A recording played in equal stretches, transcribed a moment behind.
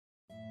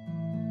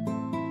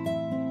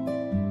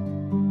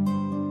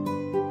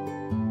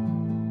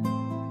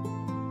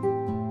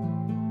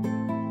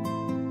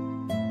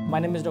My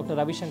name is Dr.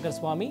 Ravi Shankar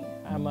Swamy.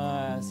 I'm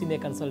a senior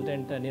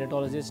consultant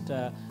neonatologist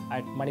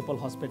at Manipal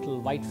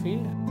Hospital,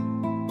 Whitefield.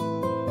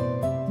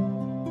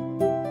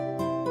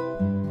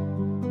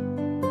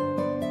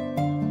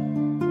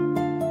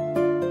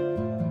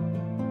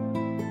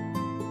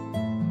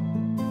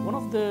 One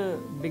of the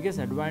biggest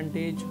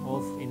advantage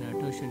of in a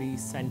tertiary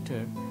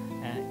center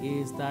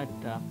is that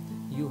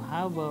you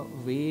have a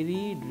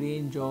varied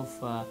range of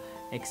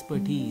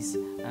expertise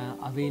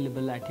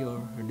available at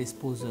your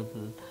disposal,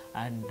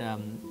 and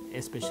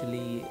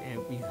especially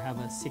if you have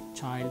a sick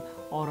child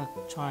or a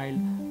child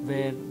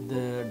where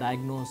the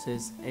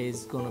diagnosis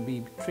is going to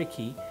be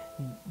tricky.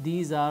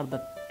 These are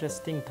the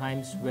testing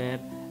times where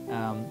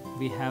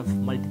we have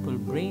multiple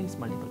brains,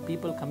 multiple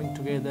people coming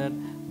together,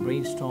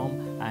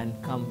 brainstorm and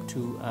come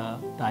to a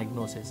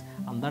diagnosis,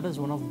 and that is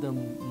one of the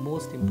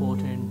most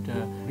important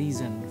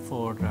reason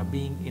for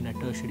being in a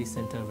tertiary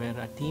center where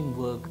a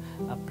teamwork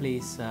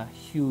plays a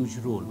huge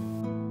role.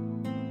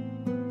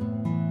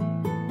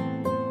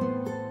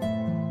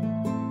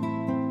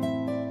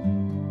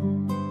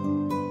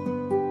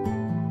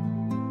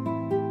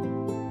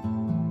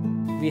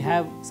 We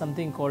have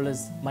something called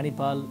as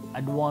Manipal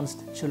Advanced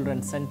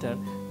Children's Center,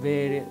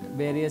 where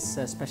various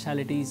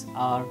specialities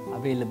are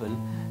available.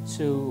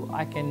 So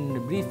I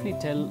can briefly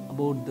tell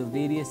about the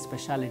various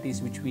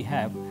specialities which we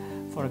have.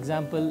 For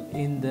example,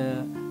 in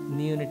the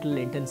neonatal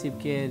intensive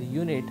care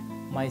unit,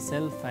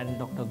 myself and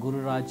Dr.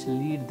 Gururaj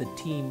lead the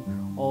team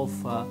of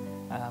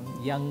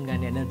young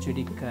and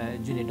energetic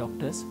junior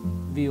doctors.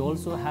 We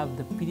also have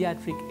the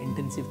pediatric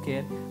intensive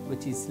care,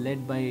 which is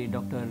led by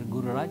Dr.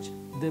 Gururaj.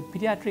 The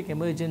pediatric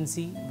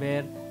emergency,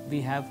 where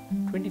we have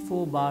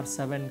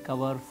 24/7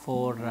 cover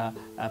for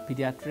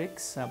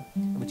pediatrics,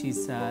 which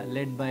is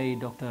led by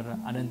Dr.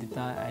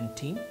 Anandita and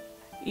team.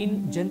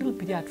 In general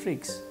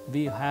pediatrics,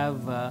 we have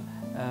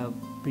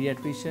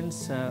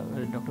pediatricians,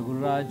 Dr.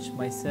 Gururaj,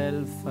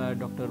 myself,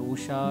 Dr.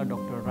 Usha,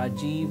 Dr.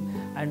 Rajiv,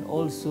 and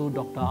also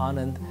Dr.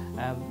 Anand,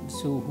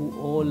 who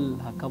all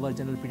cover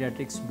general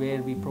pediatrics,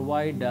 where we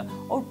provide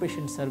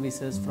outpatient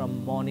services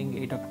from morning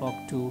 8 o'clock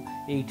to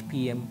 8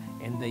 p.m.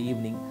 in the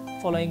evening,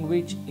 following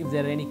which if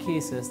there are any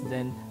cases,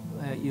 then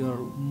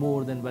you're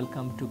more than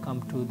welcome to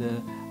come to the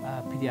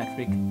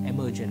pediatric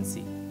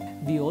emergency.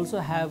 We also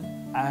have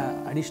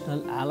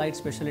additional allied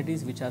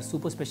specialties, which are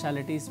super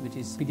specialties, which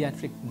is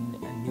pediatric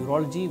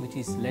neurology, which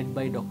is led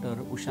by Dr.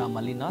 Usha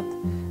Malinath.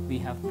 We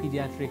have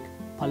pediatric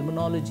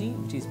pulmonology,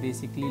 which is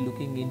basically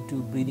looking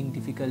into breathing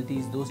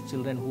difficulties, those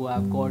children who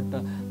have got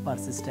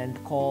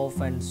persistent cough,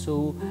 and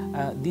so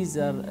these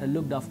are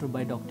looked after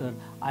by Dr.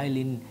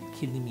 Eileen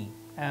Kirnimi.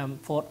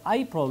 For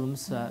eye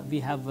problems,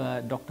 we have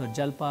Dr.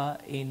 Jalpa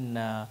in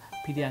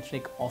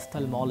pediatric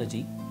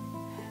ophthalmology.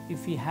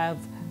 If we have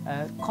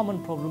common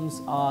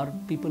problems are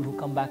people who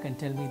come back and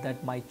tell me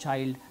that my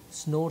child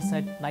snores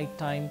at night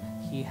time,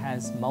 he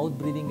has mouth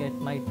breathing at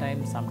night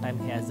time,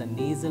 sometimes he has a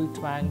nasal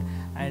twang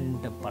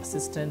and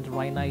persistent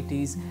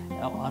rhinitis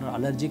or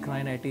allergic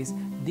rhinitis.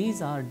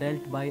 These are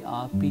dealt by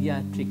our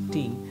pediatric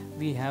team.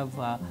 We have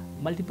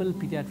multiple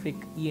pediatric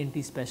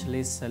ENT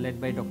specialists led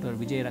by Dr.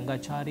 Vijay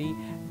Rangachari,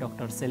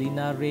 Dr.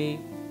 Selina Ray,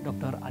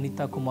 Dr.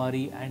 Anita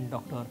Kumari and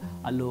Dr.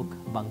 Alok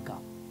Banka.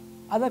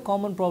 Other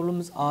common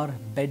problems are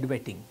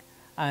bedwetting,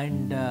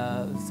 and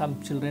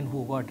some children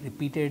who got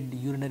repeated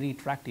urinary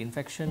tract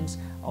infections,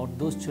 or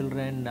those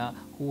children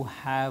who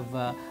have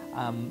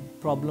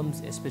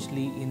problems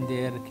especially in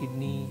their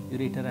kidney,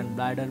 ureter and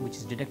bladder, which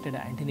is detected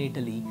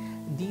antenatally.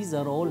 These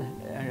are all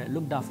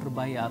looked after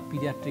by our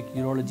pediatric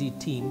urology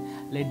team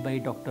led by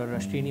Dr.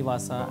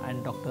 Srinivasa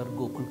and Dr.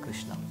 Gokul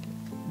Krishna.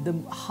 The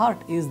heart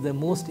is the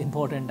most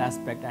important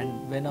aspect,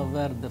 and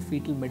whenever the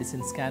fetal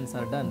medicine scans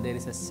are done, there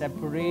is a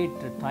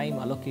separate time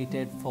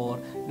allocated for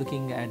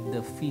looking at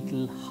the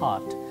fetal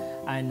heart.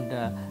 And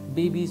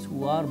babies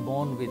who are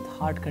born with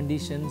heart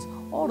conditions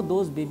or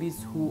those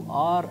babies who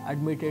are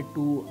admitted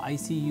to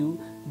ICU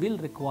will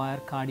require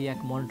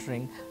cardiac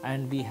monitoring,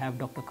 and we have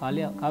Dr.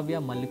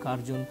 Kavya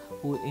Mallikarjun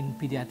who in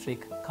pediatric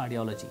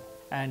cardiology.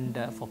 And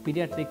for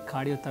pediatric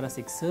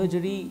cardiothoracic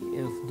surgery,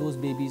 if those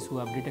babies who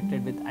have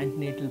detected with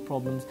antenatal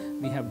problems,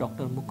 we have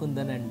Dr.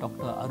 Mukundan and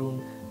Dr.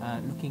 Arun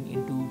looking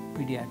into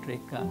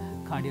pediatric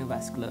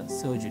cardiovascular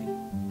surgery.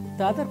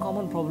 The other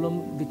common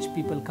problem which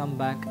people come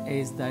back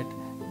is that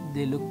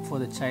they look for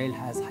the child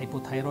has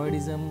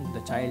hypothyroidism,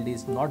 the child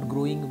is not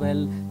growing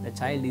well, the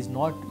child is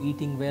not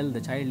eating well, the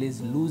child is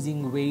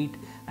losing weight,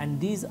 and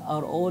these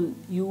are all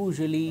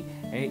usually,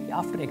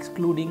 after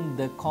excluding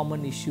the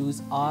common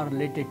issues, are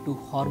related to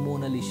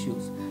hormonal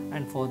issues,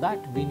 and for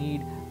that we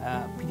need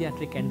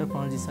pediatric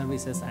endocrinology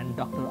services, and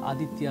Dr.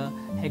 Aditya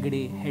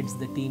Hegde heads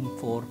the team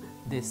for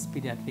this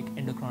pediatric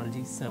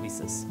endocrinology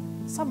services.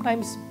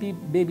 Sometimes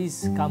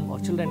babies come or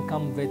children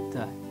come with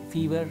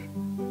fever,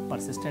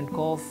 persistent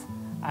cough,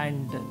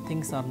 and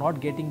things are not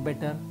getting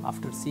better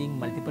after seeing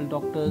multiple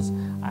doctors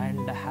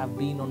and have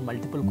been on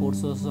multiple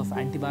courses of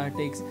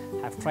antibiotics,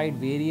 have tried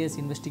various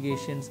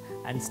investigations,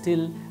 and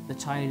still the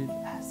child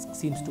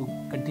seems to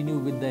continue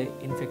with the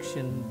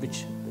infection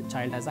which the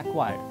child has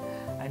acquired.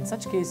 In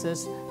such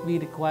cases, we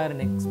require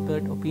an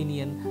expert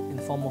opinion in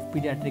the form of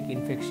pediatric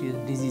infectious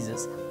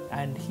diseases.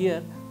 And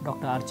here,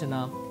 Dr.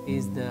 Archana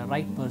is the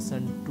right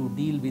person to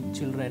deal with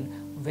children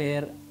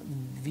where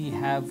we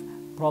have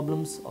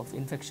problems of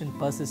infection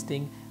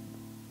persisting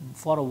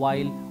for a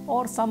while,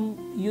 or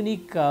some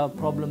unique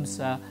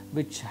problems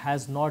which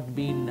has not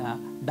been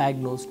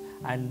diagnosed,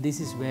 and this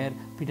is where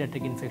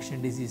pediatric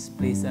infection disease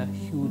plays a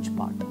huge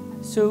part.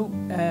 So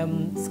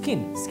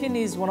skin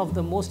is one of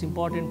the most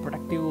important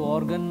protective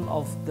organ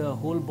of the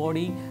whole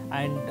body,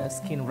 and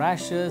skin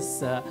rashes,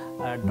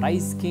 dry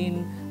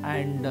skin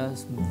and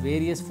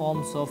various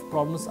forms of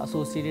problems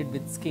associated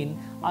with skin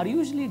are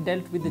usually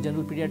dealt with the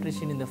general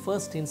pediatrician in the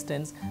first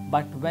instance,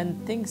 but when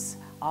things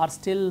are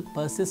still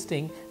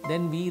persisting,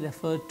 then we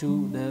refer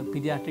to the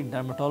pediatric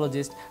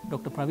dermatologist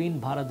Dr. Praveen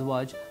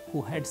Bharadwaj,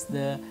 who heads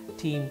the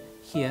team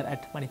here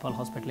at Manipal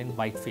Hospital in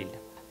Whitefield.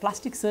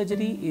 Plastic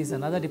surgery is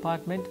another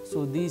department.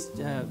 So these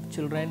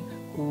children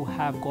who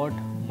have got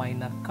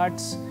minor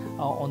cuts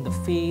on the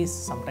face,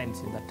 sometimes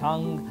in the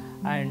tongue,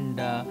 and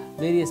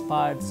various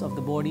parts of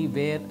the body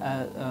where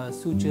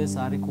sutures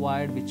are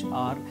required, which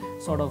are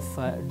sort of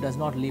does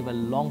not leave a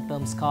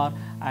long-term scar,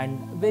 and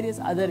various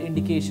other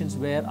indications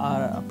where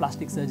our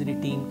plastic surgery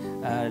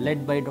team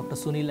led by Dr.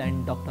 Sunil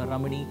and Dr.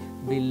 Ramani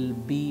will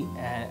be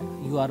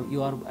you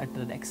are at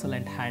an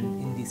excellent hand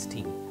in this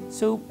team.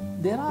 So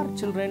there are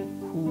children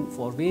who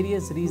for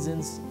various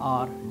reasons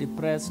are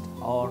depressed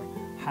or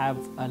have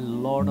a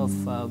lot of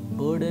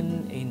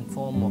burden in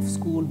form of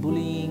school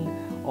bullying,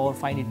 or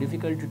find it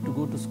difficult to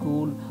go to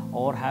school,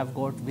 or have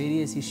got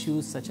various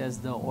issues such as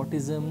the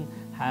autism,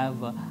 have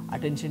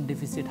attention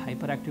deficit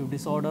hyperactive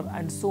disorder,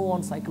 and so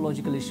on,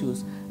 psychological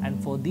issues.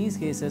 And for these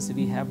cases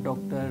we have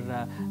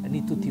Dr.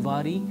 Neetu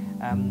Tiwari,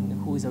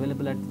 who is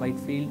available at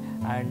Whitefield,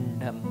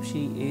 and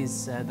she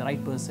is the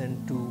right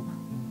person to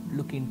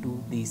look into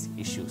these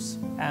issues.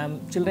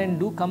 Children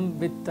do come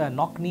with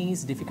knock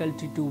knees,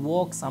 difficulty to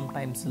walk,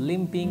 sometimes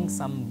limping,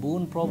 some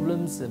bone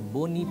problems,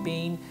 bony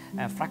pain,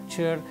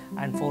 fracture,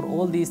 and for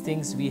all these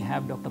things we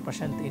have Dr.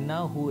 Prashant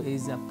Inna, who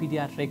is a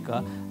pediatric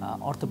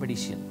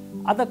orthopedician.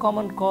 Other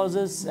common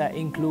causes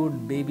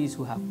include babies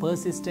who have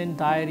persistent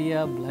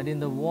diarrhea, blood in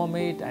the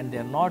vomit, and they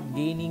are not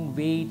gaining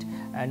weight,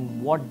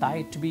 and what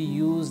diet to be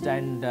used,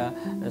 and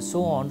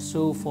so on.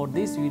 So for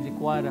this we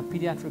require a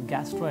pediatric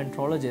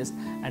gastroenterologist,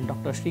 and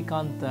Dr.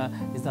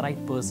 Shrikant is the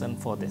right person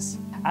for this.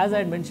 As I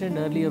had mentioned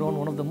earlier on,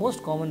 one of the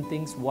most common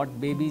things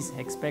what babies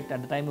expect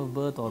at the time of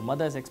birth, or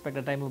mothers expect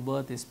at the time of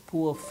birth, is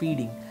poor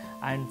feeding.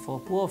 And for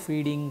poor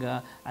feeding,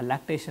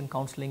 lactation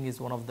counseling is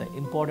one of the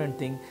important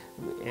thing.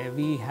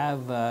 We have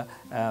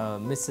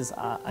Mrs.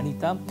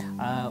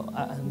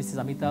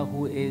 Amita,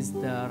 who is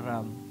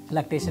the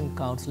lactation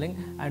counseling,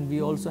 and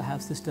we also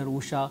have Sister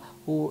Usha,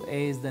 who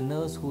is the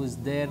nurse who is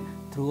there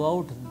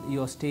throughout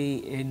your stay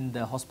in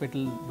the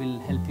hospital, will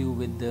help you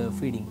with the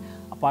feeding.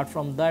 Apart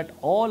from that,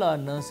 all our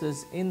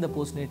nurses in the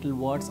postnatal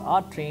wards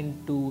are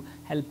trained to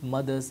help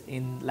mothers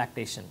in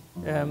lactation.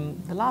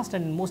 The last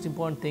and most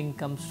important thing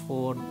comes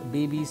for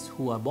babies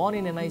who are born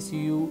in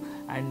NICU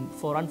and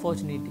for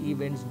unfortunate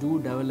events do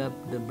develop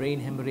the brain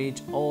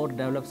hemorrhage or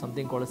develop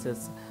something called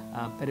as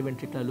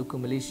periventricular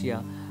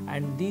leukomalacia,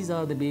 and these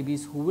are the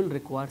babies who will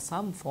require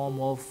some form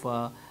of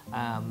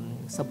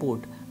support,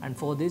 and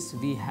for this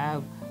we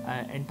have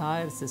an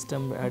entire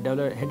system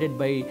headed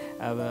by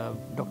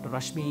Dr.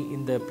 Rashmi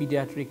in the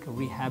pediatric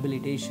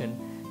rehabilitation.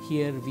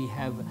 Here we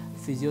have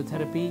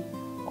physiotherapy,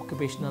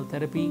 occupational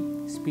therapy,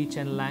 speech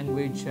and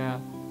language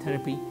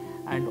therapy,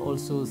 and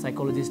also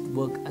psychologist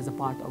work as a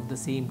part of the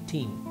same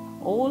team.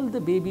 All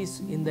the babies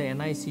in the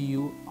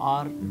NICU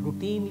are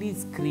routinely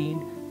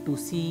screened to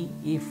see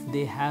if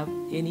they have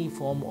any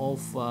form of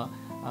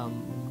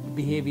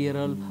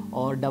behavioral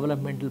or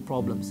developmental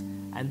problems,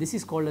 and this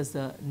is called as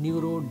the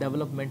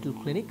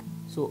neurodevelopmental clinic.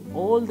 So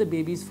all the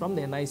babies from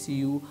the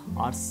NICU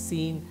are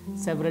seen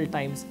several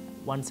times,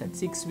 once at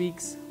 6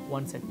 weeks,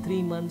 once at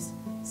 3 months,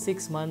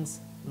 6 months,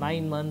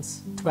 9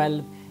 months,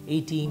 12,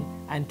 18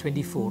 and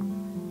 24.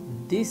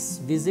 These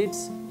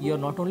visits, you are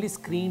not only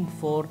screened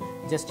for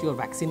just your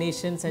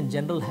vaccinations and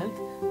general health,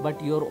 but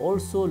you are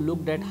also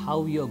looked at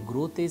how your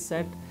growth is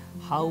set,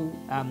 how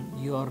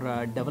your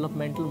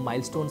developmental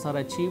milestones are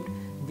achieved.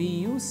 We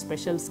use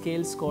special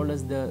scales called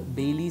as the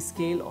Bailey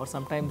scale or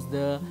sometimes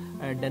the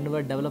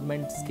Denver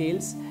development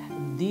scales.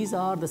 These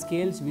are the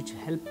scales which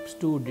helps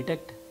to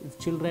detect if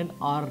children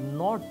are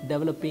not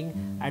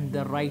developing at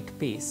the right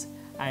pace.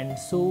 And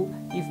so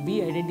if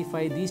we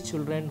identify these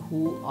children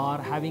who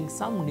are having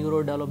some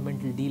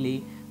neurodevelopmental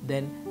delay,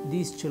 then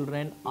these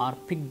children are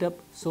picked up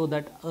so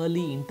that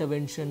early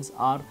interventions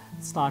are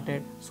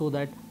started so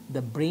that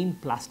the brain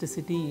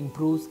plasticity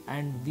improves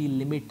and we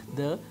limit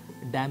the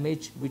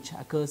damage which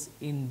occurs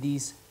in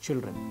these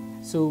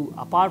children. So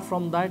apart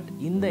from that,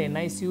 in the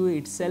NICU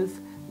itself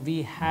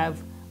we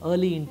have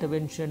early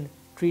intervention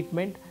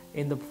treatment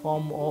in the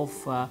form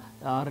of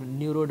our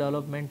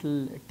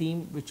neurodevelopmental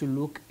team, which will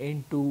look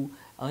into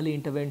early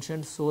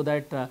intervention so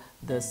that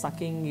the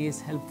sucking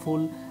is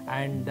helpful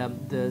and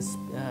the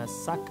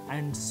suck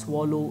and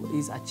swallow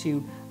is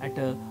achieved at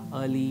an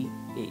early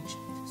age.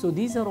 So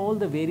these are all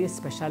the various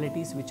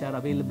specialties which are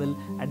available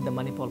at the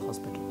Manipal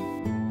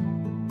hospital.